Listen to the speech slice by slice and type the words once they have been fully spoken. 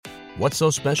What's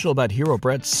so special about Hero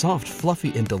Bread's soft,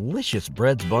 fluffy, and delicious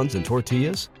breads, buns, and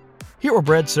tortillas? Hero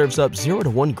Bread serves up 0 to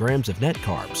 1 grams of net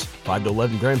carbs, 5 to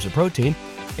 11 grams of protein,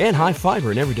 and high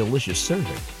fiber in every delicious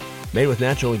serving. Made with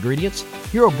natural ingredients,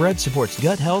 Hero Bread supports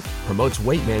gut health, promotes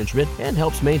weight management, and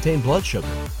helps maintain blood sugar.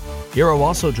 Hero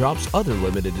also drops other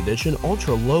limited edition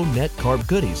ultra-low net carb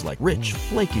goodies like rich,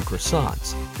 flaky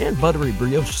croissants and buttery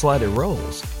brioche slider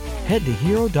rolls. Head to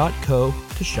hero.co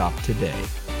to shop today.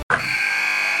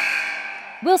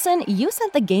 Wilson, you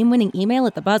sent the game-winning email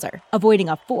at the buzzer, avoiding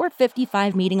a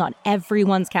 4:55 meeting on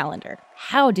everyone's calendar.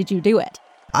 How did you do it?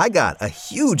 I got a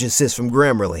huge assist from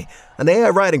Grammarly, an AI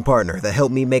writing partner that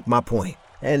helped me make my point.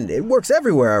 And it works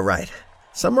everywhere I write.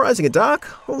 Summarizing a doc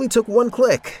only took 1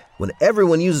 click. When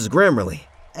everyone uses Grammarly,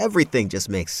 everything just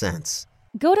makes sense.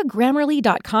 Go to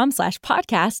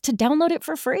Grammarly.com/podcast to download it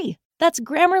for free. That's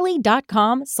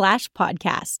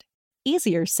Grammarly.com/podcast.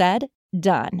 Easier said,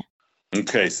 done.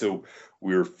 Okay, so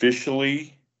we're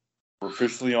officially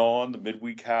on the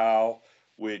midweek howl,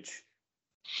 which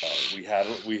we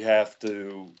have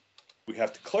to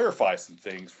clarify some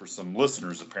things for some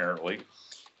listeners. Apparently,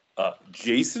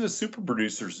 Jason is Super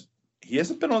Producers. He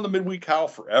hasn't been on the midweek howl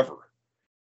forever.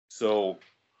 So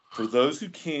for those who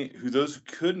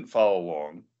couldn't follow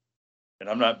along, and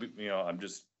it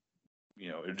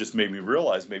just made me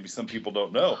realize maybe some people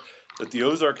don't know that the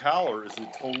Ozark Howler is a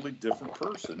totally different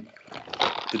person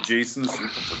than Jason the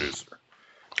Super Producer.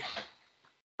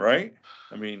 Right?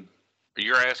 I mean,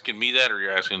 you're asking me that, or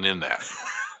you're asking them that?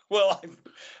 Well,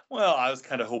 I was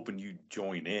kind of hoping you'd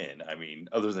join in. I mean,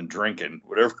 other than drinking,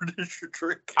 whatever it is you're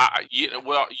drinking.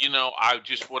 What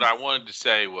I wanted to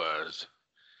say was,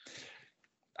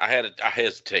 I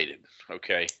hesitated,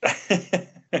 okay,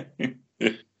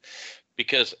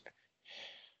 because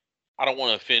I don't want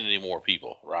to offend any more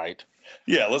people, right?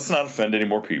 Yeah, let's not offend any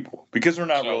more people because we're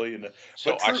not really in the.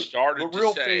 So I started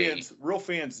to say, real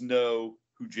fans know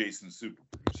who Jason Super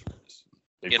Producer is.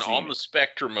 On the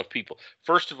spectrum of people.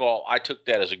 First of all, I took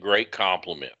that as a great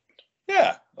compliment.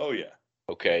 Yeah. Oh, yeah.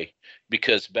 Okay.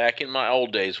 Because back in my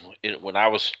old days, when I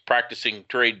was practicing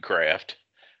tradecraft,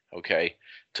 okay,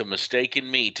 to mistaken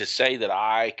me to say that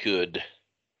I could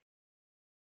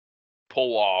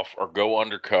pull off or go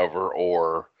undercover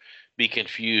or be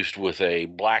confused with a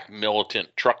black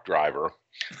militant truck driver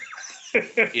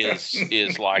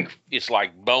is like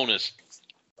bonus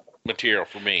material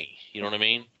for me. You know what I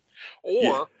mean?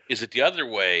 Or is it the other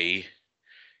way,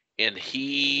 and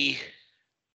he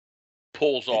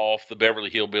pulls off the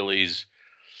Beverly Hillbillies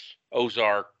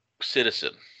Ozark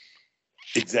Citizen?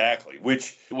 Exactly.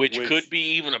 Which could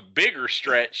be even a bigger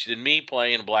stretch than me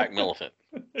playing a black militant.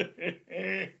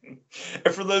 And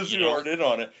for those who aren't in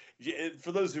on it,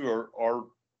 for those who are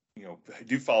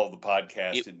do follow the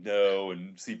podcast and know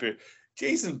and see,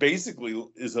 Jason basically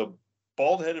is a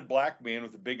bald-headed black man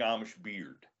with a big Amish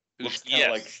beard. Looks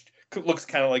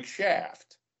kind of like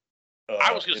Shaft.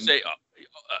 I was going to say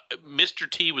Mr.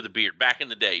 T with a beard back in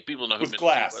the day. People know who with Mr.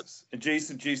 glasses. And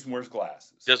Jason wears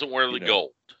glasses. Doesn't wear the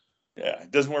gold. Yeah,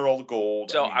 doesn't wear all the gold.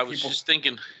 So I was just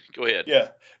thinking. Go ahead.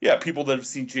 Yeah. People that have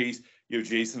seen Jason.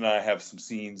 Jason and I have some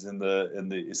scenes in the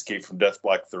Escape from Death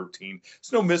Block 13.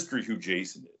 It's no mystery who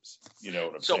Jason is. You know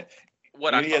what I'm saying?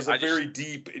 He has a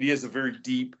very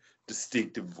deep,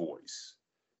 distinctive voice.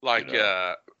 Like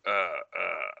who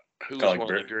was one of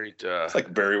the great? It's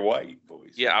like Barry White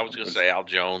voice. Yeah, I was going to say Al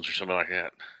Jones or something like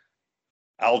that.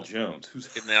 Al Jones.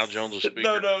 Isn't Al Jones a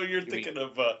speaker? No, you're thinking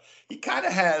of. He kind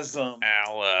of has Al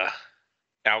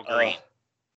Green.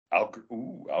 Al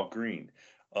Green.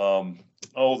 The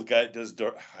guy that does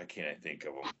I can't think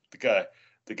of him. The guy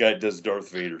that does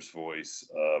Darth Vader's voice.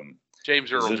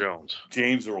 James Earl Jones.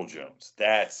 James Earl Jones.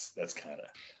 That's kind of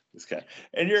this guy.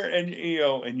 And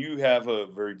you have a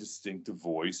very distinctive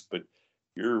voice, but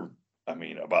you're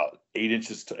about 8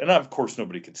 inches and of course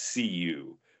nobody could see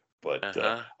you, but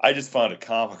I just found it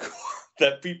comical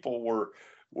that people were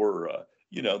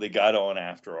they got on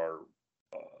after our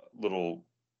little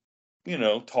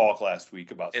talk last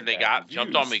week about, and they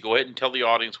jumped on me. Go ahead and tell the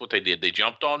audience what they did. They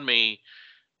jumped on me.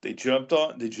 They jumped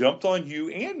on you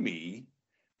and me,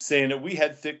 saying that we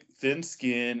had thin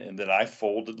skin and that I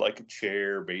folded like a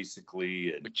chair,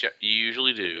 basically. Which you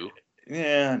usually do.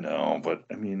 Yeah, no, but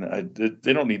I mean,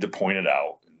 they don't need to point it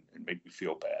out and make me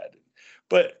feel bad.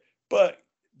 But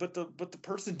the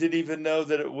person didn't even know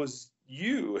that it was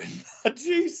you and not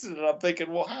Jason. And I'm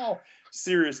thinking, well, how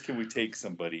serious can we take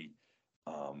somebody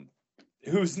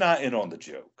who's not in on the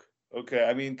joke? Okay,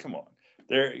 I mean, come on,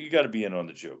 you got to be in on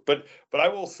the joke. But I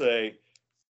will say,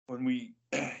 when we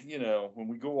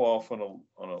go off on a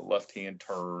left-hand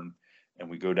turn and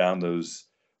we go down those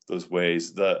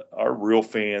ways. Our real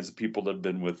fans, the people that have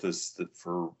been with us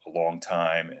for a long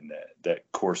time and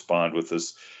that correspond with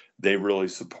us, they really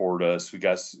support us. We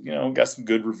got some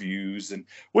good reviews, and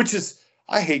which is,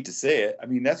 I hate to say it, I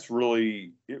mean, it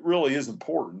really is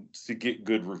important to get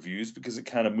good reviews because it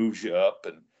kind of moves you up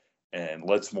and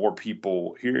lets more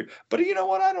people hear. But you know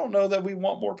what? I don't know that we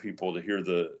want more people to hear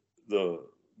the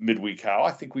Midweek How.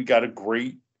 I think we got a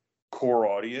great core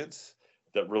audience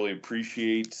that really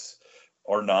appreciates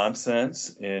our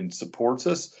nonsense and supports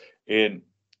us. And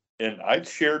I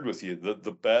shared with you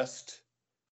the best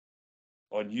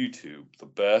on YouTube, the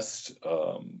best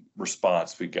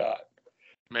response we got.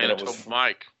 Manitoba, and it was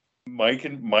Mike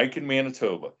in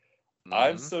Manitoba. Mm-hmm.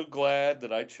 I'm so glad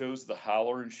that I chose the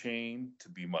Howler and Shane to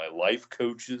be my life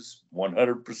coaches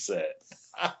 100%.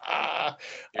 I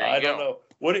don't know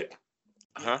what it,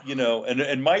 you know,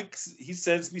 and Mike, he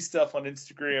sends me stuff on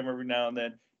Instagram every now and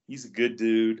then. He's a good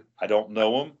dude. I don't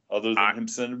know him other than him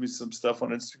sending me some stuff on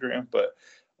Instagram, but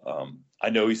I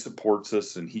know he supports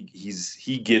us and he's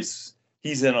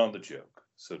in on the joke,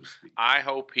 so to speak. I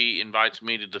hope he invites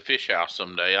me to the fish house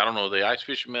someday. I don't know, the ice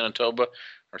fish in Manitoba,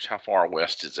 or how far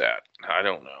west is that? I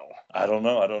don't know. I don't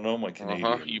know my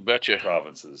Canadian you betcha.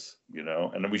 provinces, you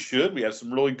know, and we have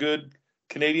some really good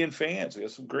Canadian fans. We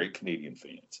have some great Canadian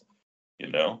fans, you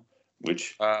know,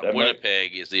 which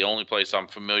Winnipeg is the only place I'm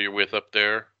familiar with up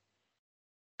there.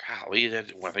 Golly, I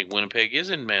think Winnipeg is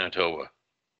in Manitoba.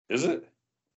 Is it?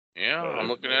 Yeah, I'm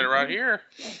looking at it right here.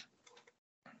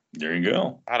 There you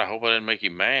go. God, I hope I didn't make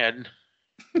you mad.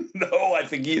 No, I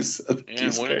think he's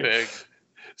Winnipeg. Great.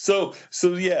 So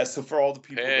for all the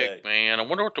people man, I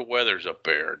wonder what the weather's up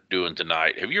there doing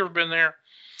tonight. Have you ever been there?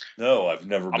 No, I've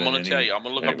never been. I'm going to tell you. I'm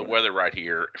going to look up the weather right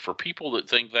here. For people that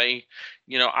think I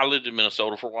lived in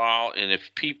Minnesota for a while, and if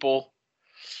people,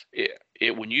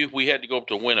 we had to go up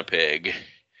to Winnipeg,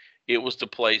 it was the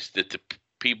place that the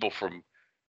people from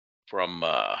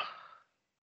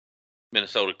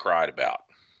Minnesota cried about.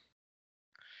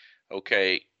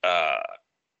 Okay,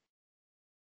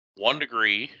 1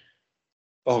 degree.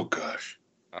 Oh gosh.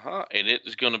 And it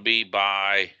is going to be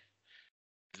by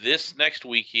this next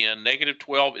weekend.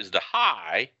 -12 is the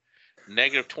high.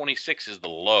 -26 is the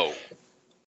low.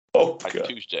 Oh, like God.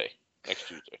 Next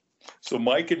Tuesday. So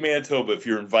Mike in Manitoba, if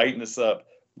you're inviting us up,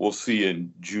 we'll see you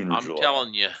in June or July. I'm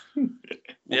telling you,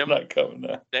 we're not coming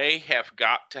now. They have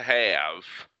got to have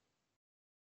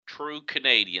true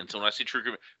Canadians. And when I say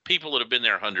true, people that have been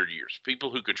there 100 years,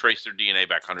 people who could trace their DNA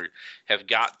back 100 years, have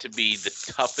got to be the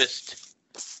toughest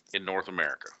in North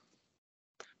America.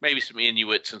 Maybe some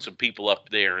Inuits and some people up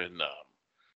there in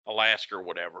Alaska or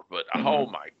whatever. But oh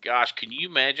my gosh, can you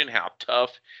imagine how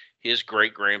tough his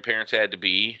great grandparents had to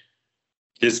be?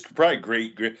 His probably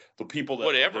great the people that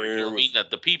whatever. There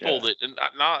the people that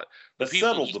not the people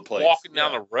settled the place, walking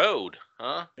down the road,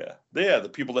 huh? Yeah, the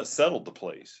people that settled the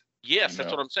place. Yes,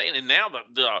 that's what I'm saying. And now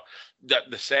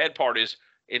the sad part is,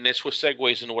 and this was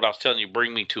segues into what I was telling you,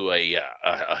 bring me to a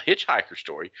hitchhiker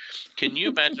story. Can you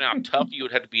imagine how tough you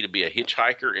would have to be a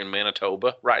hitchhiker in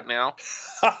Manitoba right now?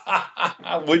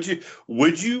 Would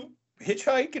you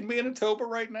hitchhike in Manitoba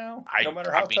right now? No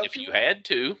matter how tough if you had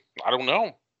to, I don't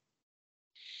know.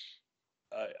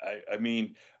 I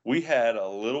mean, we had a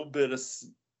little bit of.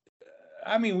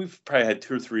 I mean, we've probably had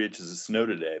 2 or 3 inches of snow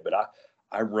today, but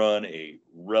I run a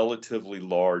relatively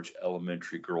large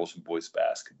elementary girls and boys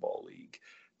basketball league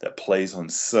that plays on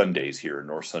Sundays here in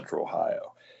North Central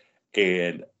Ohio.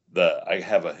 And I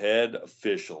have a head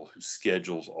official who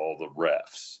schedules all the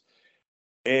refs.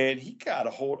 And he got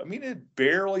a hold. I mean, it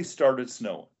barely started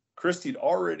snowing. Christy'd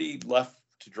already left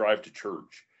to drive to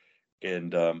church.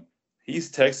 And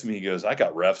he's texting me. He goes, I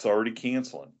got refs already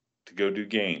canceling to go do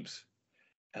games.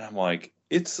 And I'm like,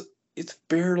 it's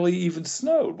barely even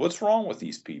snowed. What's wrong with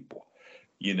these people?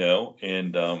 You know,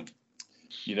 and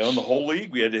in the whole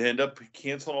league, we had to end up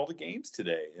canceling all the games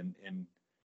today. And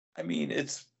I mean,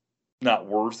 it's not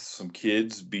worth some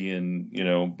kids being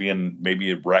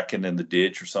maybe wrecking in the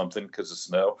ditch or something because of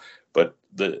snow. But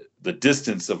the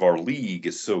distance of our league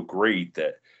is so great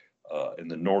that in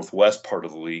the northwest part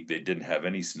of the league, they didn't have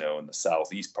any snow. In the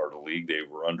southeast part of the league, they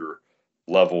were under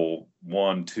level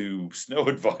 1, 2 snow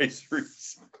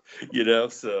advisories.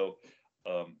 So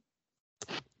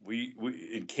we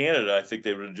in Canada, I think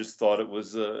they would have just thought it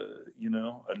was a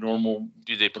normal.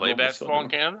 Do they play basketball in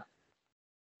Canada?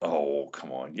 Oh,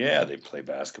 come on. Yeah, they play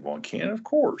basketball in Canada, of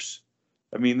course.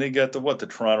 I mean, they got the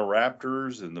Toronto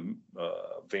Raptors and the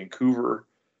Vancouver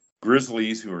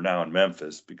Grizzlies, who are now in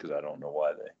Memphis, because I don't know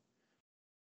why they.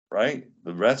 Right?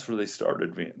 That's where they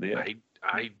started.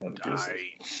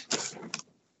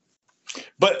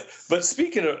 But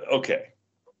speaking of, okay,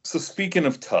 So speaking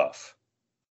of tough,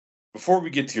 before we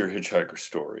get to your hitchhiker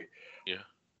story, Yeah.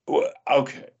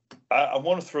 Okay, I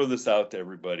want to throw this out to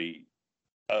everybody.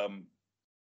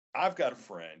 I've got a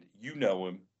friend. You know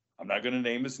him. I'm not going to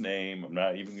name his name. I'm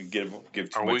not even going to give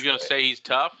too Are much we going to away. say he's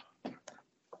tough?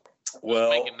 Well,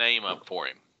 Let's make a name up for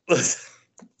him.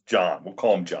 John. We'll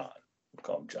call him John.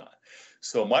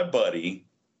 So my buddy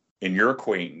and your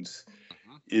acquaintance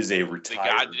is a retired. The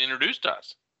guy that introduced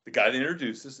us. The guy that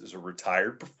introduced us is a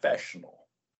retired professional.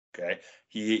 Okay,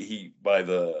 he by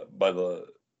the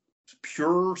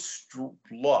pure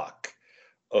luck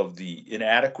of the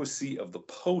inadequacy of the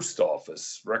post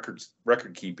office record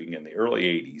keeping in the early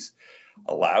 80s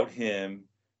allowed him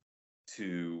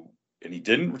to, and he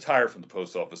didn't retire from the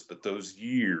post office, but those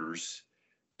years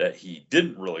that he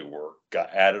didn't really work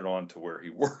got added on to where he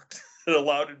worked. It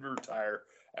allowed him to retire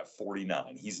at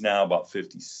 49. He's now about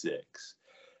 56.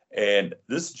 And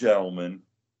this gentleman,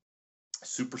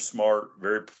 super smart,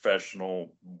 very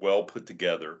professional, well put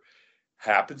together,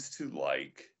 happens to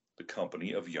like the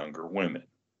company of younger women.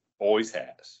 Always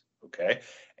has. Okay.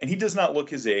 And he does not look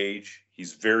his age.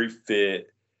 He's very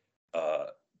fit,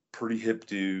 pretty hip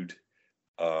dude.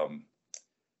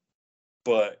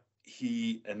 But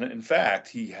he, and in fact,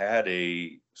 he had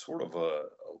a sort of a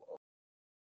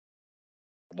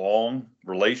long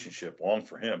relationship, long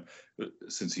for him,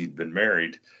 since he'd been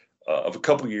married, of a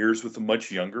couple years with a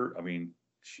much younger. I mean,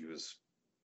 she was,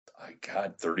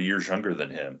 30 years younger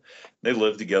than him. They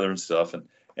lived together and stuff, and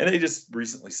they just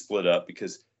recently split up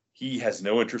because he has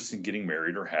no interest in getting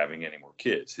married or having any more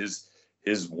kids. His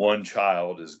one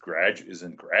child is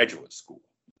in graduate school,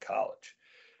 college,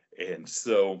 and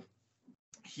so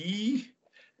he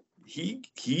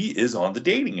is on the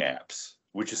dating apps,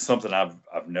 which is something I've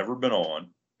never been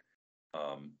on.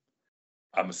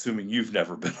 I'm assuming you've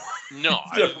never been on. No,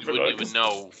 I wouldn't even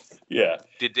know. Yeah.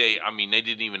 Did they? I mean, they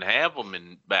didn't even have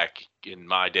them back in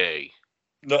my day.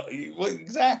 No, well,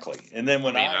 exactly. And then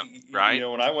when right?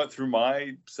 When I went through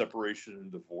my separation and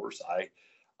divorce,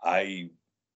 I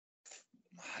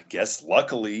guess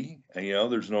luckily,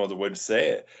 there's no other way to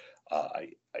say it. I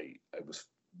was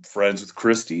friends with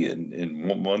Christy,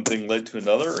 and one thing led to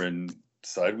another, and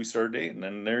decided we started dating,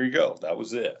 and there you go. That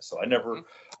was it. So I never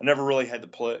really had to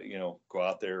go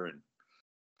out there and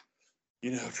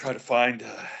try to find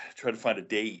a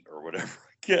date or whatever.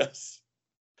 I guess.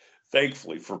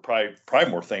 Thankfully for probably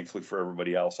more thankfully for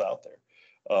everybody else out there.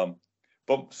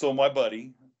 But so my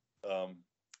buddy,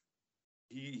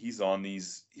 he's on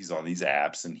these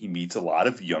apps, and he meets a lot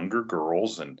of younger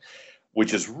girls, and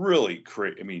which is really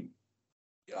crazy. I mean,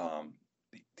 a lot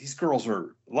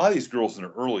of these girls in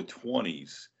their early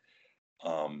 20s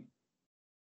are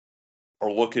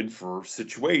looking for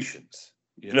situations,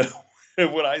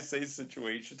 And when I say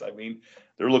situations, I mean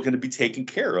they're looking to be taken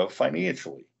care of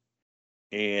financially.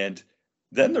 And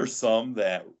then there's some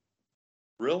that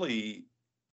really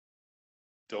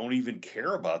don't even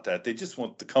care about that. They just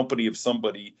want the company of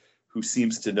somebody who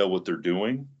seems to know what they're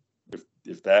doing.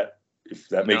 If that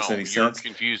makes any sense. You're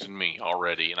confusing me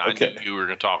already, and I knew you were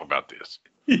going to talk about this.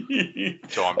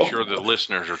 So I'm sure the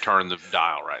listeners are turning the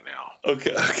dial right now.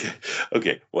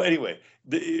 Okay. Well, anyway,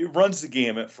 it runs the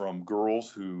gamut from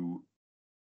girls who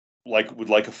would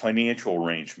like a financial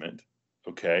arrangement.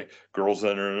 Okay. Girls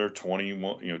that are in their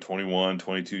 21,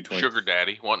 22, 20. Sugar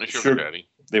daddy, wanting a sugar daddy.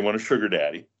 They want a sugar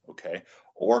daddy. Okay.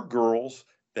 Or girls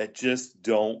that just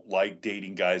don't like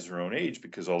dating guys their own age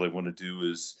because all they want to do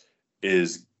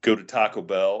is go to Taco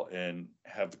Bell and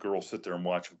have the girl sit there and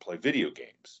watch them play video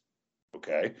games.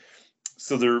 Okay.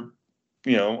 So they're,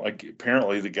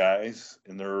 apparently the guys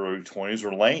in their early 20s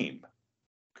are lame.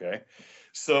 Okay.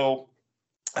 So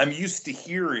I'm used to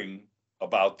hearing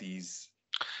about these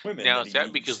women. Now, is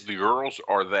that because the girls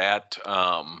are that,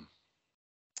 I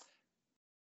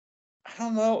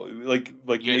don't know. Like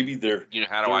maybe they're,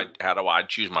 how do I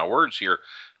choose my words here?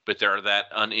 But they're that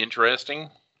uninteresting.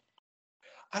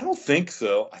 I don't think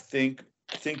so. I think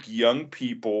young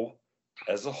people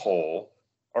as a whole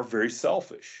are very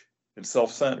selfish and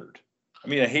self-centered. I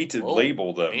mean, I hate to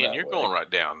label them. Man, you're going right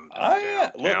down,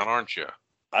 aren't you?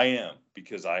 I am,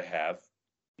 because I have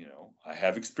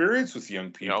experience with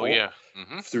young people. Oh, yeah.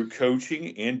 Through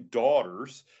coaching and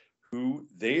daughters who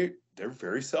they're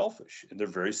very selfish and they're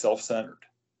very self-centered.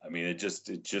 I mean, it just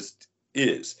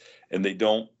is, and they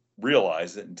don't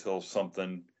realize it until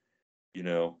something,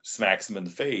 smacks them in the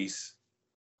face,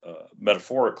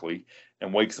 metaphorically,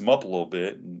 and wakes them up a little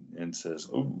bit and says,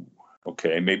 "Oh,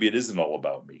 okay, maybe it isn't all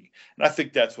about me." And I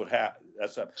think that's what happened.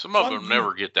 Some of them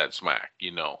never get that smack,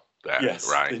 that, yes,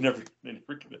 right? They never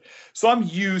get it. So I'm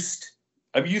used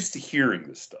to hearing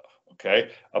this stuff,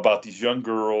 okay, about these young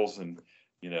girls and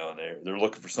and they're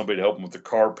looking for somebody to help them with their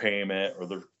car payment or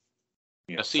their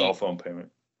cell phone payment.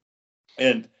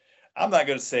 And I'm not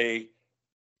going to say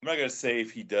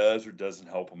if he does or doesn't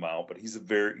help them out, but he's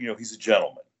he's a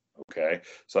gentleman. Okay,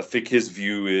 so I think his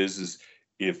view is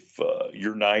if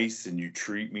you're nice and you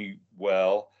treat me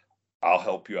well, I'll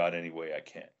help you out any way I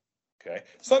can. Okay,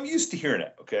 so I'm used to hearing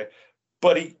that. Okay,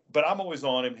 but I'm always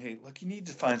on him. Hey, look, you need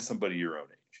to find somebody your own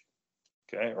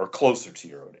age, okay, or closer to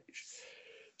your own age.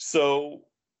 So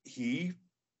he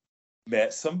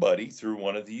met somebody through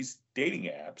one of these dating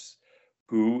apps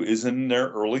who is in their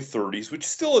early 30s, which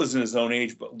still is in his own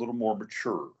age, but a little more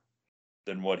mature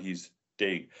than what he's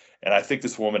dating. And I think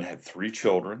this woman had 3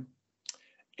 children,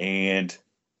 and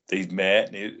they've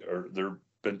met or they've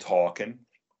been talking.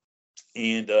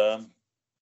 And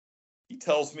he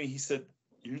tells me, he said,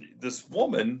 this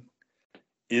woman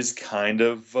is kind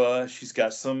of, she's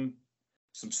got some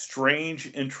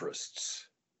strange interests.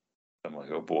 I'm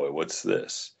like, oh boy, what's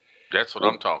this? That's what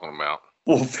I'm talking about.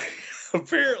 Well,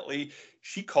 apparently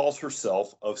she calls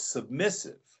herself a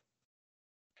submissive.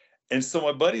 And so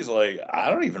my buddy's like, I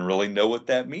don't even really know what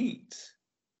that means.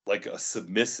 Like a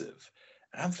submissive.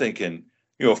 And I'm thinking,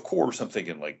 of course, I'm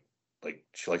thinking like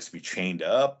she likes to be chained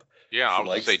up. Yeah, I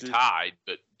would say tied,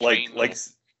 but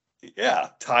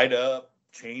tied up,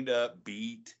 chained up,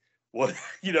 beat. What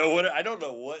I don't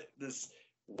know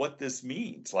what this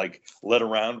means. Like led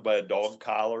around by a dog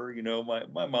collar.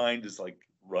 My mind is like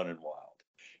running wild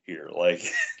here.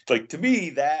 Like to me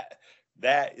that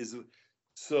is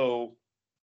so.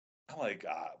 I'm like,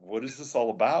 what is this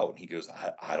all about? And he goes,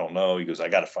 I don't know. He goes, I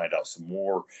got to find out some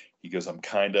more. He goes, I'm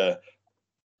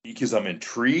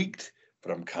intrigued,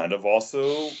 but I'm kind of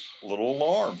also a little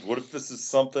alarmed. What if this is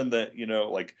something that,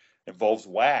 like involves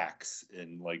wax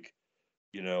and like,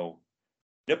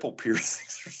 nipple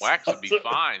piercings? Or wax something? Would be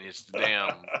fine. His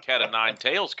damn cat of 9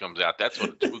 tails comes out. That's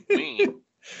what it spooked me.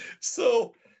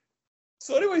 So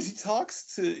anyways, he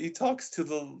talks to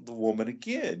the woman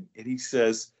again, and he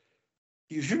says,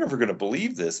 you're never going to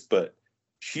believe this, but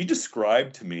she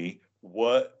described to me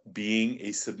what being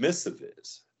a submissive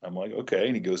is. I'm like, okay.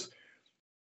 And he goes,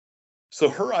 so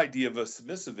her idea of a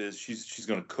submissive is she's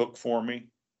going to cook for me.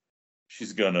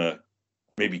 She's going to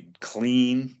maybe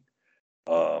clean.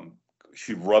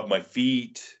 She'd rub my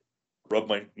feet, rub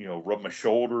my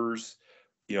shoulders,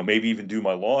 maybe even do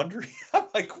my laundry. I'm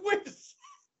like,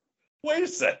 wait a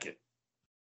second.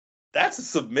 That's a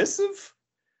submissive?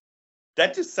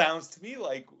 That just sounds to me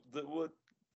like what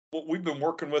we've been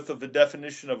working with of the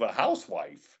definition of a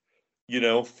housewife,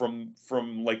 from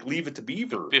like Leave It to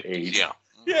Beaver 50s, age. Yeah.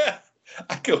 Yeah.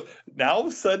 I go, now all of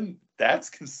a sudden that's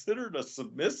considered a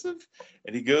submissive?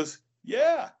 And he goes,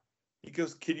 yeah. He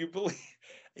goes, can you believe?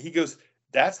 He goes,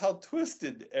 that's how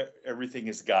twisted everything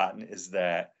has gotten, is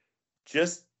that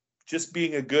just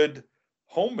being a good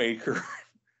homemaker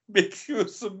makes you a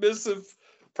submissive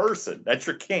person. That's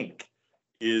your kink,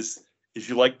 is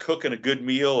you like cooking a good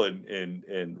meal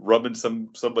and rubbing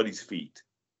somebody's feet.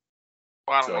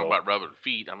 Well, I don't know about rubbing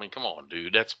feet. I mean, come on,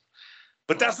 dude. That's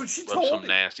what she told me. Some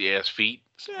nasty ass feet.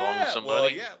 Yeah, well,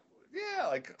 yeah.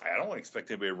 Like I don't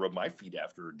expect anybody to rub my feet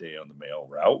after a day on the mail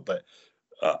route, but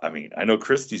I mean, I know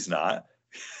Christy's not.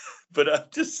 But I'm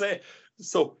just saying.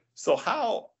 So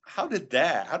how did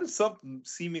something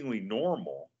seemingly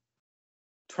normal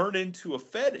turn into a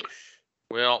fetish?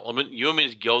 Well, you want me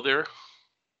to go there?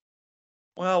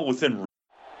 Well, within.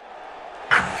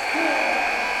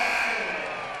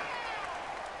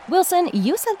 Wilson,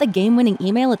 you sent the game-winning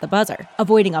email at the buzzer,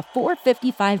 avoiding a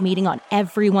 4:55 meeting on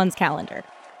everyone's calendar.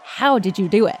 How did you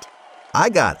do it? I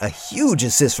got a huge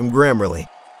assist from Grammarly,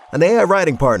 an AI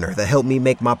writing partner that helped me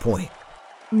make my point.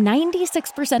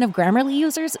 96% of Grammarly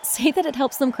users say that it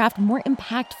helps them craft more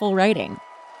impactful writing.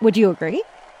 Would you agree?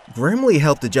 Grammarly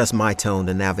helped adjust my tone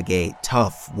to navigate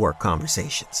tough work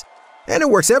conversations. And it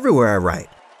works everywhere I write,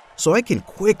 so I can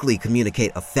quickly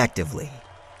communicate effectively.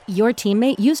 Your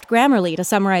teammate used Grammarly to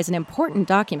summarize an important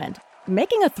document,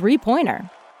 making a 3-pointer.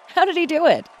 How did he do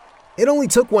it? It only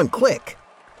took one click.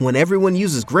 When everyone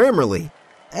uses Grammarly,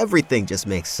 everything just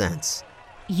makes sense.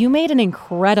 You made an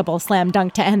incredible slam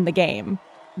dunk to end the game.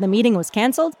 The meeting was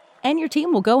canceled, and your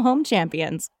team will go home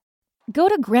champions. Go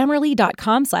to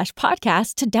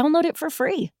Grammarly.com/podcast to download it for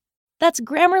free. That's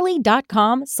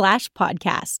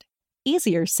Grammarly.com/podcast.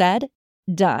 Easier said,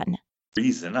 done.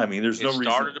 Reason. I mean, there's no reason. It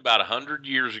started about 100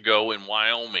 years ago in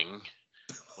Wyoming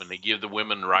when they give the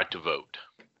women the right to vote.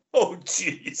 Oh,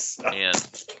 jeez.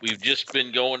 And we've just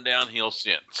been going downhill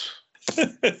since.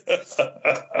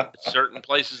 Certain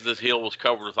places, this hill was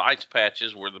covered with ice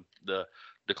patches where the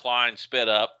decline sped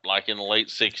up, like in the late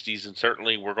 60s, and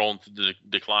certainly we're going through the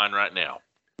decline right now.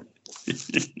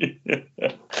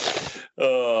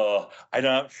 I'm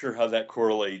not sure how that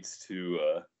correlates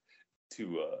to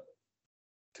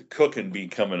cooking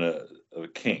becoming a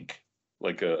kink,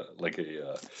 like a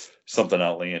something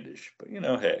outlandish. But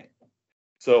hey.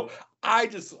 So I'm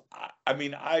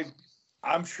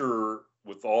sure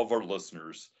with all of our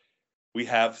listeners, we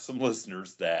have some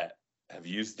listeners that have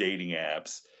used dating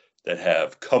apps that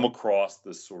have come across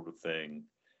this sort of thing.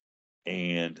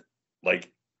 And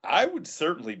I would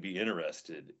certainly be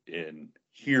interested in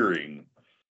hearing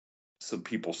some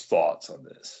people's thoughts on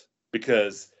this,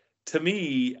 because to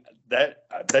me, that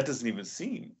doesn't even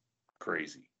seem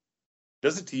crazy.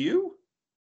 Does it to you?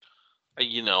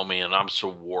 Man, I'm so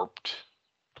warped.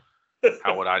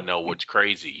 How would I know what's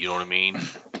crazy? You know what I mean?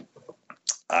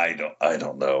 I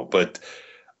don't know, but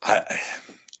I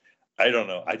don't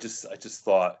know. I just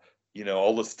thought,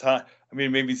 all this time. I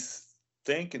mean, maybe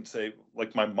think and say,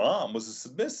 like, my mom was a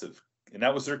submissive, and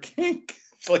that was her kink.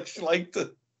 Like, she liked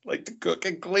to cook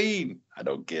and clean. I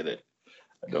don't get it.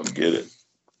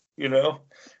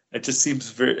 It just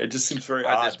seems very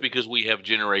odd. That's because we have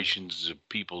generations of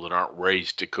people that aren't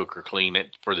raised to cook or clean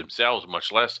it for themselves,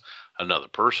 much less another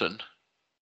person.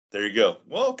 There you go.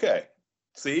 Well, okay.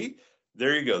 See,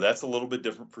 there you go. That's a little bit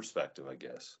different perspective, I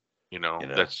guess.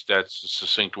 That's a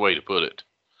succinct way to put it.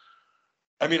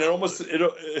 I mean, it almost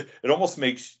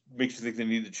makes you think they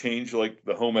need to change like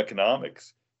the home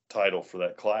economics title for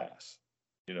that class.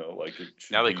 Like it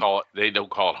should now they don't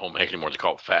call it home ec anymore. They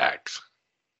call it facts.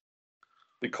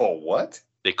 They call what?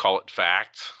 They call it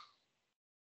facts.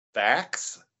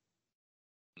 Facts?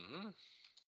 Mm-hmm.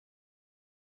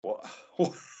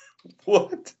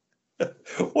 What?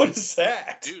 What is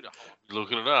that? Dude, I'm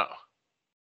looking it up.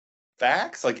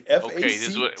 Facts? Like FAC? Okay,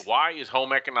 why is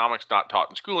home economics not taught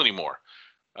in school anymore?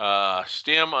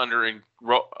 STEM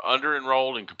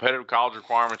under-enrolled in competitive college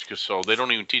requirements, so they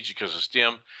don't even teach it because of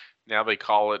STEM. Now they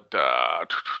call it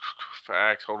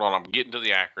facts. Hold on, I'm getting to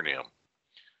the acronym.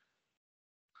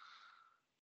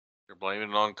 They're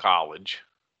blaming it on college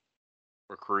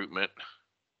recruitment.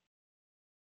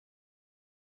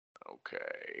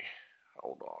 Okay,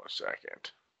 hold on a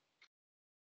second.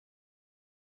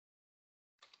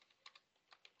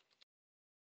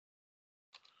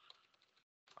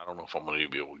 I don't know if I'm going to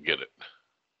be able to get it.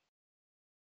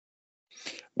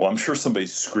 Well, I'm sure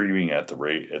somebody's screaming at the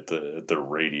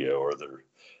radio, or they're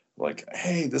like,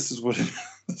 "Hey, this is what it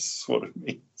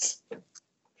means."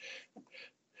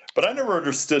 But I never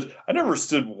understood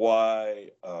why.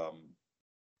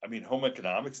 Home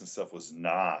economics and stuff was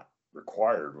not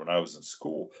required when I was in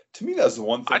school. To me, that's the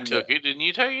one thing. I took it. Didn't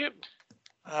you take it?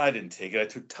 I didn't take it. I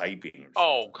took typing.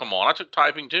 Oh, come on! I took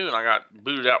typing too, and I got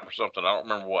booted out for something. I don't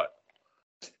remember what.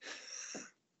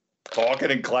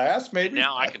 Talking in class, maybe?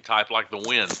 Now I can type like the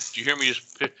wind. Did you hear me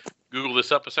just Google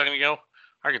this up a second ago?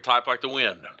 I can type like the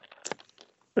wind.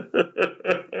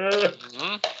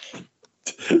 Mm-hmm.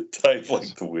 Type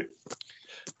like the wind.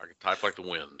 I can type like the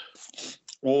wind.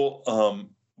 Well,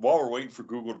 while we're waiting for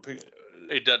Google to pick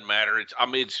it doesn't matter. It's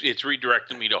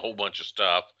redirecting me to a whole bunch of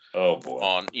stuff. Oh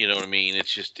boy. You know what I mean?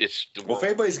 It's well, if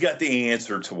anybody's got the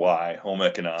answer to why home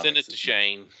economics, send it to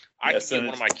Shane. I could get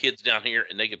one of my kids down here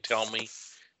and they could tell me,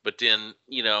 but then,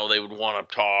 they would want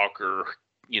to talk, or,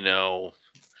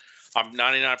 I'm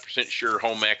 99% sure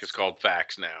home ec is called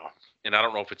facts now. And I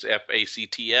don't know if it's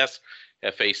FACTS,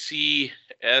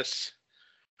 FACS,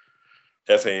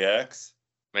 FAX.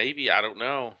 Maybe, I don't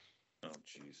know. Oh,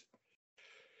 jeez.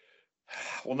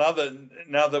 Well,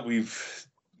 now that we've,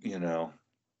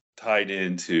 tied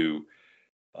into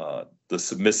the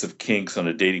submissive kinks on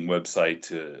a dating website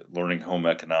to learning home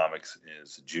economics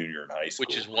as a junior in high school.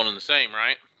 Which is one and the same,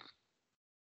 right?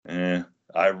 I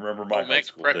remember my high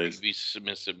school days. Used to be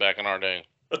submissive back in our day.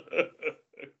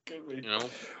 Could be.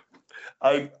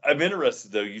 I'm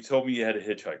interested, though. You told me you had a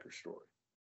hitchhiker story.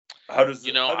 How does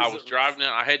I was driving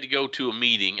out. I had to go to a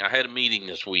meeting. I had a meeting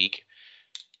this week.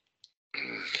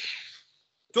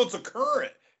 So it's a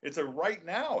current. It's a right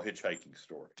now hitchhiking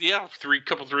story. Yeah,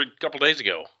 couple days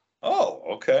ago. Oh,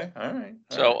 okay. All right.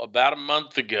 So about a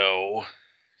month ago,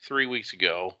 3 weeks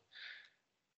ago,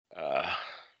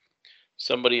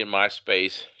 somebody in my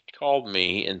space called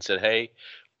me and said, "Hey,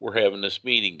 we're having this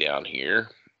meeting down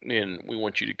here, and we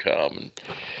want you to come."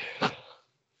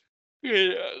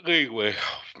 And anyway,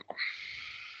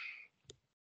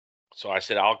 so I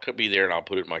said I'll be there and I'll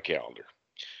put it in my calendar.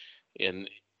 And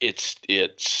it's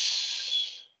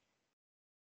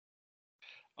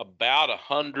about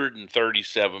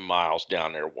 137 miles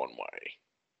down there one way,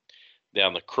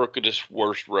 down the crookedest,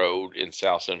 worst road in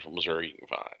South Central Missouri you can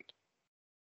find.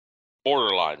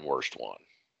 Borderline worst one,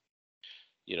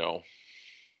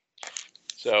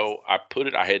 So I put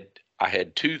it. I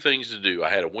had two things to do. I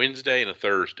had a Wednesday and a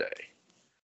Thursday.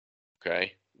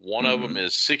 Okay, one of them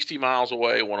is 60 miles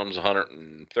away. One of them is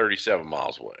 137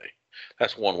 miles away.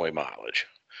 That's one-way mileage.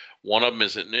 One of them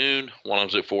is at noon. One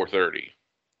of them's at 4:30.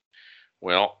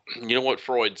 Well, you know what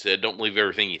Freud said? Don't believe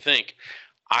everything you think.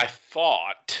 I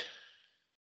thought.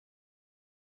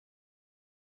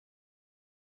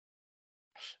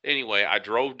 Anyway, I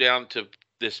drove down to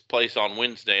this place on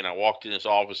Wednesday, and I walked in this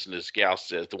office, and this gal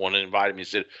says, the one that invited me,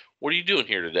 said, "What are you doing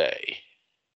here today?"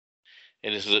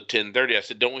 And this is at 10:30. I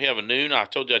said, "Don't we have a noon? I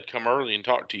told you I'd come early and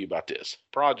talk to you about this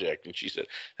project." And she said,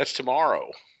 "That's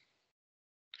tomorrow."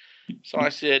 So I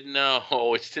said,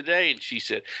 "No, it's today." And she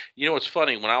said, "You know what's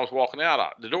funny? When I was walking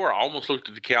out the door, I almost looked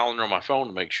at the calendar on my phone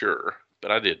to make sure,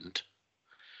 but I didn't."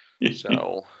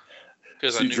 So,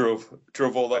 because So you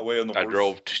drove all that way on the horse? I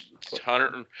drove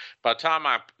 100. By the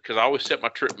time because I always set my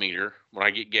trip meter when I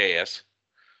get gas.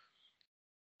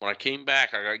 When I came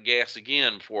back, I got gas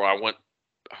again before I went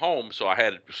home, so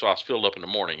I was filled up in the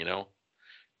morning.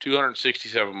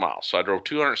 267 miles. So I drove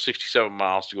 267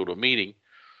 miles to go to a meeting.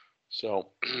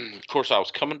 So, of course, I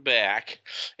was coming back.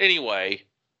 Anyway,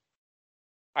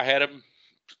 I had them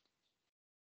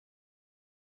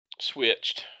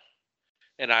switched,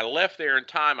 and I left there in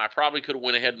time. I probably could have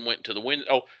went ahead and went to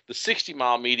the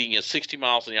 60-mile meeting is 60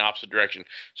 miles in the opposite direction.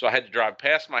 So I had to drive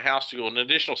past my house to go an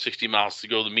additional 60 miles to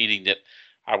go to the meeting that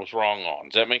I was wrong on.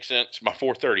 Does that make sense? My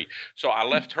 4:30. So I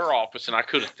left her office, and I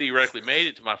could have theoretically made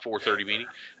it to my 4:30 meeting,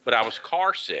 but I was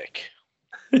car sick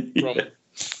from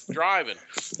driving.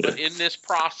 But in this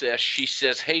process, she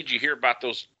says, "Hey, did you hear about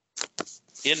those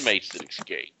inmates that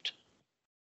escaped?"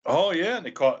 Oh, yeah. And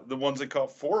they caught the ones that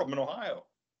caught 4 of them in Ohio.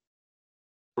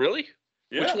 Really?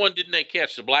 Yeah. Which one didn't they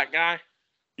catch? The black guy?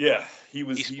 Yeah.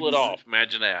 He split off.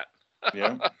 Imagine that.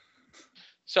 Yeah.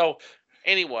 So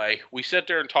anyway, we sat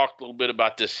there and talked a little bit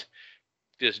about this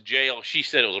jail. She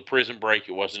said it was a prison break.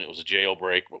 It wasn't. It was a jail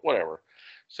break, but whatever.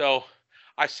 So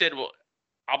I said, "Well,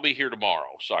 I'll be here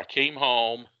tomorrow." So I came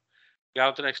home, got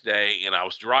up the next day, and I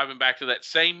was driving back to that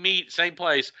same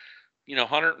place,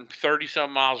 130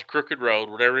 some miles of crooked road,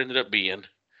 whatever it ended up being.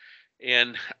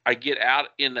 And I get out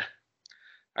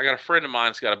I got a friend of mine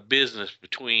that's got a business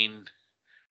between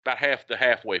about the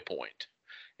halfway point.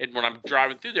 And when I'm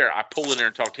driving through there, I pull in there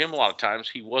and talk to him a lot of times.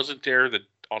 He wasn't there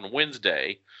on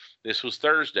Wednesday. This was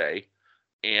Thursday.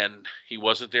 And he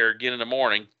wasn't there again in the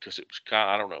morning because it was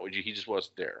I don't know. He just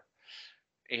wasn't there.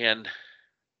 And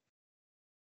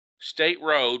state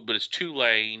road, but it's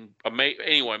 2-lane.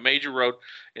 Anyway, major road.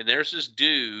 And there's this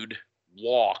dude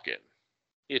walking,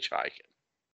 hitchhiking.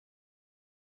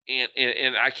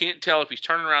 And I can't tell if he's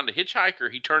turning around to hitchhike or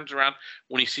he turns around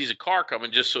when he sees a car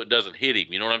coming just so it doesn't hit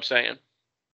him. You know what I'm saying?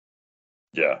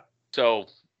 Yeah. So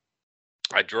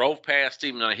I drove past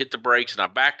him and I hit the brakes and I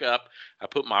back up. I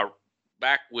put my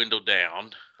back window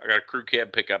down. I got a crew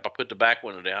cab pickup. I put the back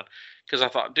window down because I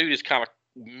thought, dude, it's kind of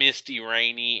misty,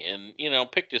 rainy, and,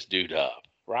 pick this dude up,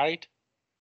 right?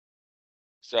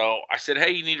 So I said, "Hey,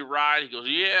 you need a ride?" He goes,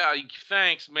 "Yeah,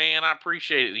 thanks, man. I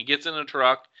appreciate it." And he gets in the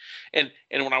truck. And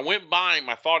when I went by him,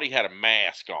 I thought he had a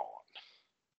mask on.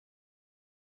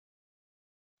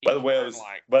 By the way, I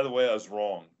was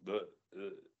wrong.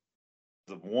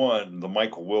 The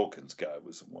Michael Wilkins guy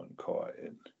was the one caught,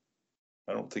 and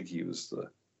I don't think he was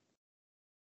the.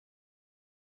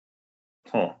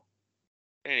 Huh.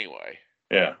 Anyway.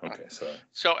 Yeah. Okay. Sorry.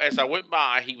 So as I went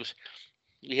by,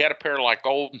 he had a pair of like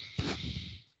old.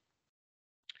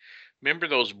 Remember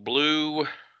those blue,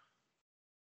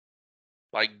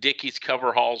 like Dickies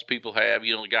coveralls people have?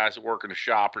 The guys that work in a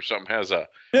shop or something has a.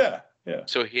 Yeah.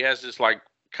 So he has this like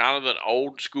kind of an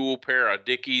old school pair of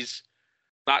Dickies,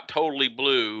 not totally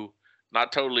blue,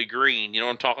 not totally green. You know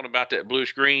what I'm talking about? That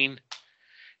bluish green.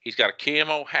 He's got a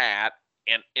camo hat,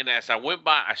 and as I went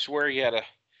by, I swear he had a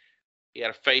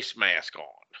face mask on.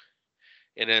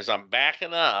 And as I'm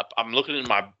backing up, I'm looking in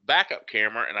my backup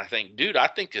camera, and I think, dude, I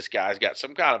think this guy's got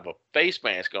some kind of a face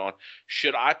mask on.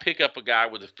 Should I pick up a guy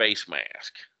with a face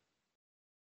mask?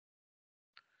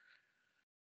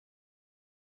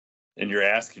 And you're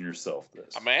asking yourself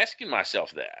this. I'm asking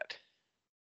myself that.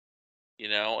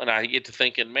 And I get to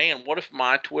thinking, man, what if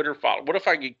my Twitter follow? What if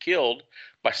I get killed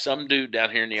by some dude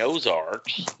down here in the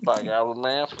Ozarks by a guy with a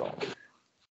mask on?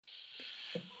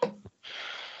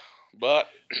 But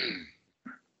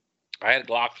I had a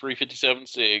Glock 357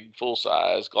 SIG, full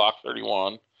size, Glock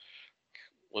 31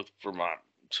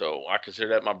 so I consider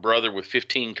that my brother with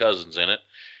 15 cousins in it.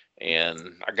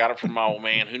 And I got it from my old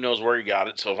man. Who knows where he got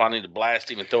it? So if I need to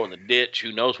blast him and throw it in the ditch,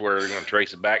 who knows where they're going to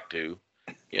trace it back to,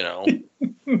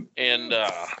 And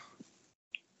I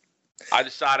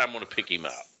decide I'm going to pick him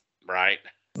up, right?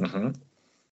 Mm-hmm.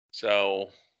 So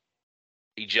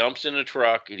he jumps in the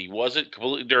truck, and he wasn't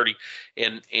completely dirty.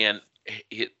 And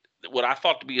what I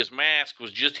thought to be his mask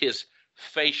was just his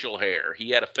facial hair. He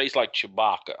had a face like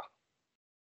Chewbacca.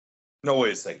 No,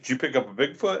 wait a second. Did you pick up a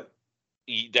Bigfoot?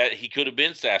 He could have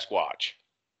been Sasquatch.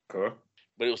 Okay.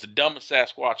 But it was the dumbest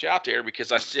Sasquatch out there,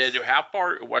 because I said, how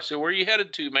far? I said, where are you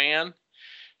headed to, man?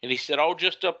 And he said, oh,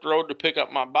 just up the road to pick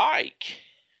up my bike.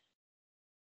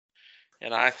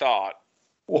 And I thought,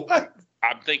 what?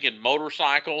 I'm thinking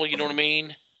motorcycle, you know what I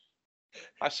mean?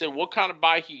 I said, what kind of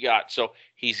bike you got? So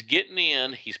he's getting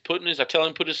in. He's I tell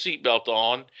him to put his seatbelt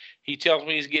on. He tells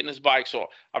me he's getting his bike. So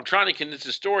I'm trying to condense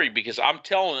the story because I'm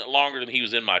telling it longer than he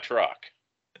was in my truck.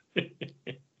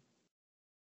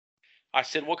 I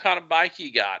said, what kind of bike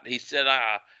you got? He said,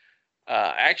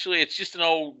 actually, it's just an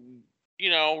old,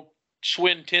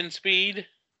 Schwinn 10-speed.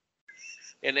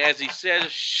 And as he said,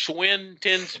 Schwinn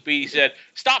 10-speed, he said,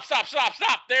 stop.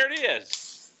 There it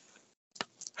is.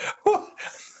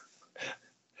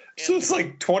 So it's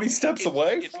like 20 steps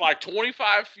away? It's like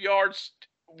 25 yards.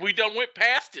 We done went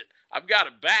past it. I've got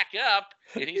to back up,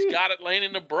 and he's got it laying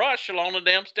in the brush along the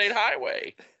damn state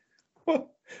highway.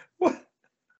 What?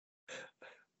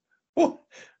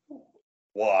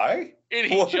 Why? And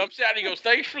he jumps out. He goes,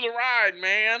 thanks for the ride,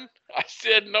 man. I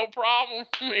said, no problem.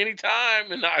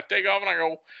 Anytime. And I take off, and I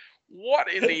go,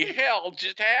 what in the hell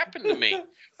just happened to me?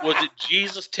 Was it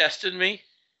Jesus testing me?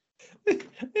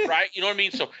 Right? You know what I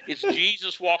mean? So it's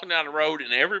Jesus walking down the road,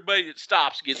 and everybody that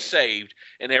stops gets saved,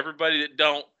 and everybody that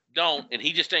don't. And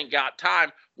he just ain't got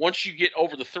time. Once you get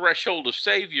over the threshold of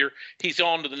Savior, he's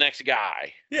on to the next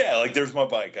guy. Yeah, like there's my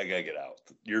bike. I got to get out.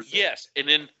 Yes. And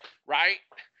then, right?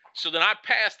 So then I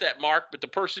passed that mark, but the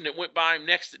person that went by him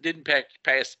next that didn't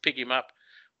pick him up,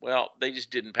 well, they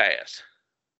just didn't pass.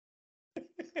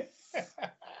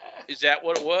 Is that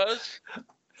what it was?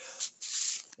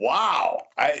 Wow.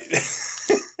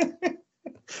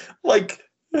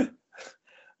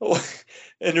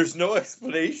 And there's no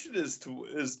explanation as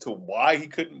to why he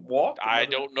couldn't walk. I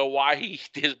don't know why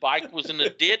his bike was in the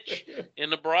ditch in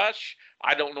the brush.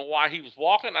 I don't know why he was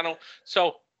walking.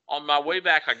 So on my way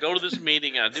back, I go to this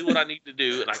meeting, and I do what I need to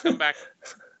do, and I come back,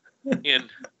 and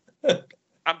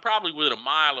I'm probably within a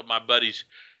mile of my buddy's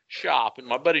shop, and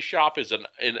my buddy's shop is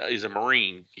a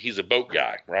Marine. He's a boat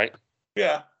guy, right?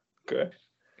 Yeah. Okay.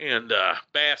 And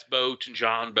bass boats and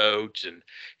John boats, and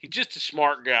he's just a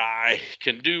smart guy.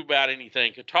 Can do about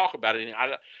anything. Can talk about anything.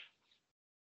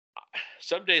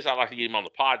 Some days I like to get him on the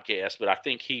podcast, but I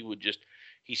think he would just.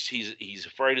 He's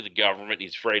afraid of the government.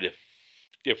 He's afraid of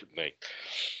different things.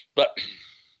 But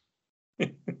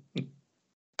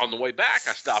on the way back,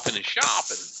 I stop in his shop,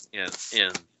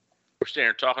 and we're standing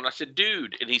there talking. I said,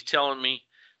 dude, and he's telling me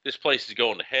this place is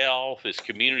going to hell. This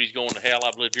community's going to hell.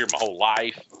 I've lived here my whole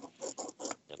life.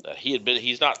 And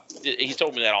he's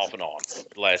told me that off and on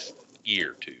the last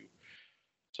year or two.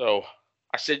 So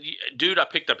I said, dude, I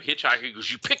picked up a hitchhiker. He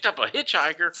goes, you picked up a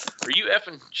hitchhiker? Are you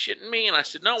effing shitting me? And I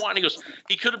said, no, why? And he goes,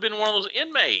 he could have been one of those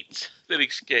inmates that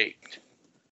escaped.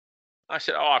 I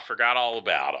said, oh, I forgot all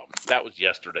about him. That was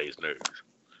yesterday's news.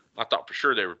 I thought for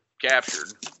sure they were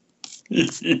captured.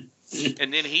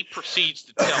 And then he proceeds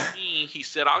to tell me, he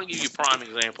said, I'll give you a prime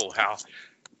example of how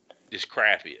this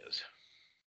crap is.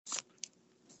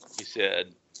 He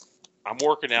said, I'm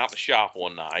working out in the shop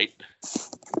one night,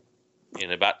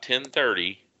 and about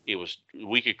 10:30, it was the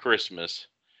week of Christmas,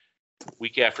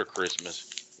 week after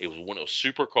Christmas. It was when it was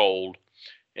super cold,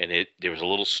 and there was a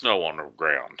little snow on the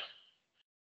ground.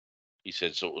 He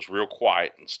said, so it was real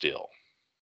quiet and still.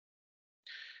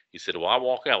 He said, well, I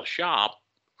walk out of the shop,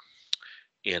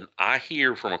 and I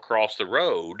hear from across the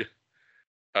road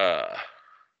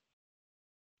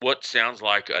what sounds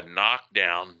like a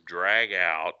knockdown, drag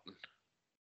out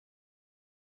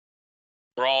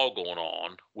brawl going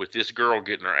on with this girl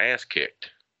getting her ass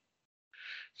kicked.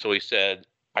 So he said,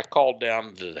 I called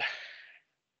down to the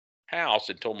house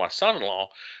and told my son-in-law,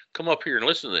 come up here and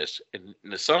listen to this. And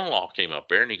the son-in-law came up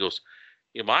there, and he goes,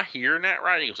 am I hearing that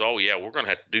right? He goes, oh, yeah, we're going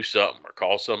to have to do something or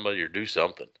call somebody or do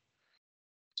something.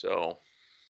 So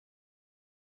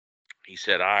he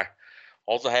said,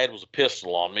 all I had was a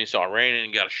pistol on me, so I ran in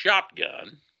and got a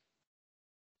shotgun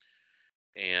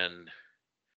and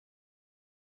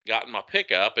got in my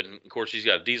pickup. And, of course, he's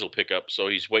got a diesel pickup, so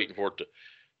he's waiting for it to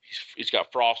 – he's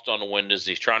got frost on the windows.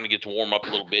 He's trying to get to warm up a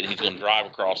little bit. He's going to drive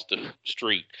across the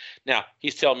street. Now,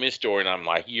 he's telling me a story, and I'm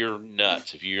like, you're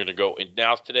nuts if you're going to go – and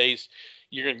now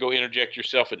you're going to go interject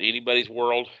yourself in anybody's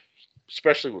world,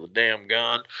 especially with a damn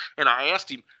gun. And I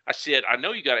asked him, I said, I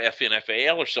know you got an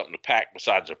FNFAL or something to pack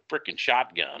besides a freaking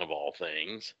shotgun of all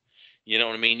things. You know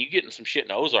what I mean? You getting some shit in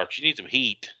the Ozarks, you need some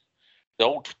heat. The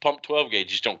old pump 12 gauge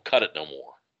just don't cut it no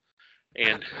more.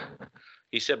 And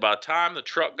he said by the time the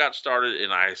truck got started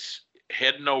and I was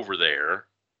heading over there,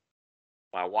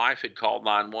 my wife had called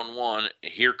 911,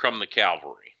 and here come the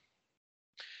cavalry.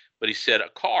 But he said a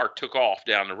car took off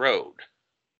down the road.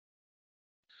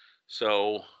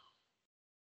 So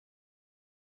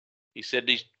he said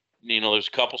there's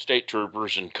a couple state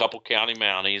troopers and a couple county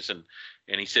mounties, and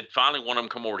he said finally one of them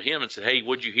come over to him and said, "Hey,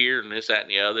 what'd you hear?" and this, that, and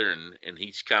the other, and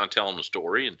he's kind of telling the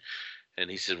story, and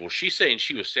he said, "Well, she's saying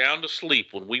she was sound asleep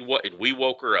when we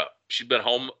woke her up. She'd been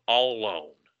home all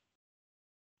alone."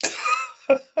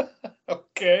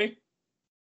 Okay.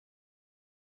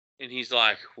 And he's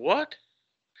like, "What?"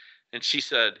 And she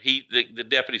said, the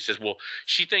deputy says, "Well,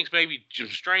 she thinks maybe some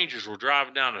strangers were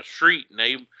driving down the street, and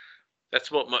they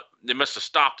must have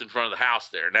stopped in front of the house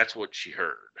there, and that's what you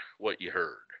heard."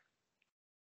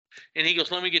 And he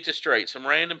goes, "Let me get this straight. Some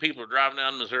random people are driving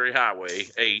down Missouri Highway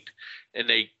 8, and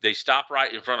they stop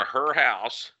right in front of her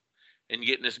house and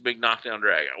getting this big knockdown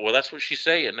drag out." Well, that's what she's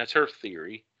saying. That's her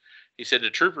theory. He said the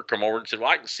trooper come over and said, "Well,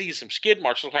 I can see some skid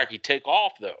marks. Look like he take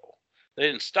off, though. They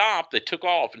didn't stop. They took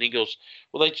off." And he goes,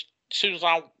 "Well, as soon as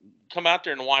I come out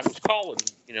there and the wife was calling,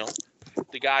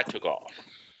 the guy took off."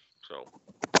 So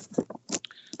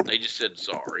they just said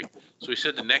sorry. So he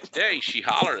said the next day she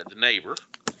hollered at the neighbor,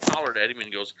 hollered at him, and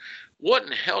he goes, "What in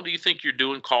the hell do you think you're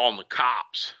doing calling the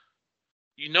cops?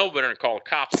 You know better than call the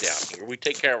cops down here. We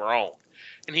take care of our own."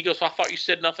 And he goes, "I thought you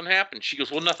said nothing happened." She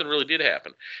goes, "Well, nothing really did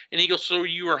happen." And he goes, "So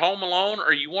you were home alone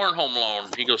or you weren't home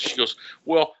alone?" She goes,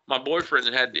 "Well, my boyfriend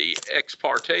that had the ex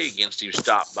parte against him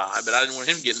stopped by, but I didn't want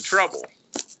him to get in trouble."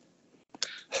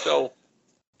 So,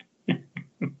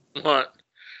 what?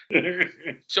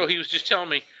 So he was just telling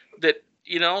me that,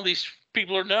 these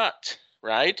people are nuts,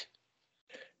 right?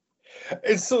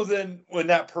 And so then when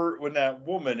that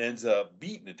woman ends up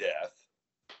beaten to death,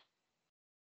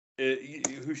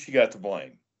 who she got to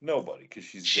blame? Nobody, because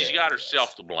she's dead, got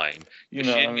herself to blame. She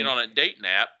didn't get on that dating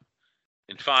app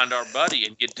and find our buddy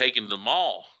and get taken to the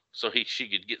mall so she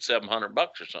could get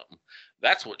 $700 or something.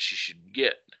 That's what she should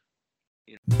get.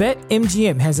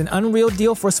 BetMGM has an unreal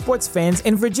deal for sports fans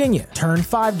in Virginia. Turn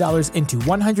 $5 into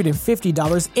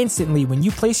 $150 instantly when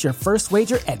you place your first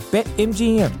wager at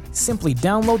BetMGM. Simply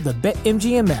download the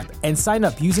BetMGM app and sign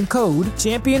up using code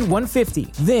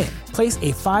Champion150. Then, place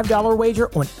a $5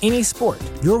 wager on any sport.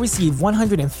 You'll receive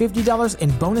 $150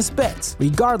 in bonus bets,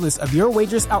 regardless of your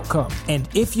wager's outcome. And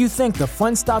if you think the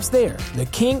fun stops there, the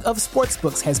King of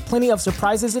Sportsbooks has plenty of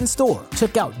surprises in store.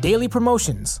 Check out daily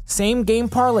promotions, same-game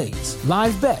parlays, live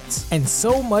bets, and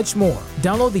so much more.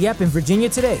 Download the app in Virginia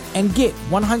today and get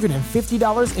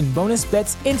 $150 in bonus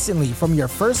bets instantly from your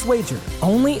first wager.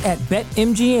 Only at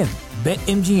BetMGM.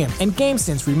 BetMGM and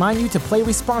GameSense remind you to play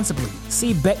responsibly.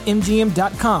 See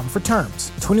BetMGM.com for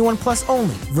terms. 21 plus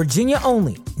only. Virginia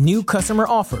only. New customer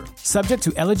offer. Subject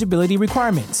to eligibility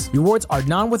requirements. Rewards are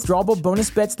non-withdrawable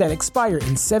bonus bets that expire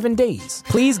in 7 days.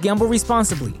 Please gamble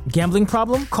responsibly. Gambling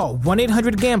problem? Call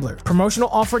 1-800-GAMBLER. Promotional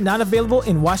offer not available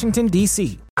in Washington,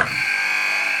 D.C.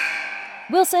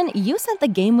 Wilson, you sent the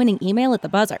game-winning email at the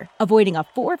buzzer, avoiding a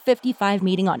 4:55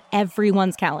 meeting on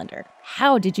everyone's calendar.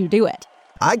 How did you do it?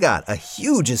 I got a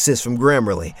huge assist from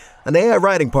Grammarly, an AI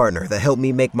writing partner that helped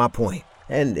me make my point.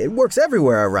 And it works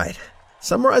everywhere I write.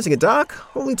 Summarizing a doc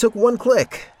only took 1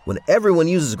 click. When everyone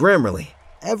uses Grammarly,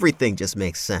 everything just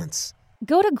makes sense.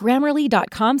 Go to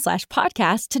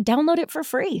Grammarly.com/podcast to download it for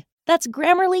free. That's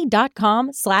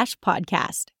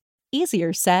Grammarly.com/podcast.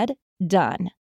 Easier said, done.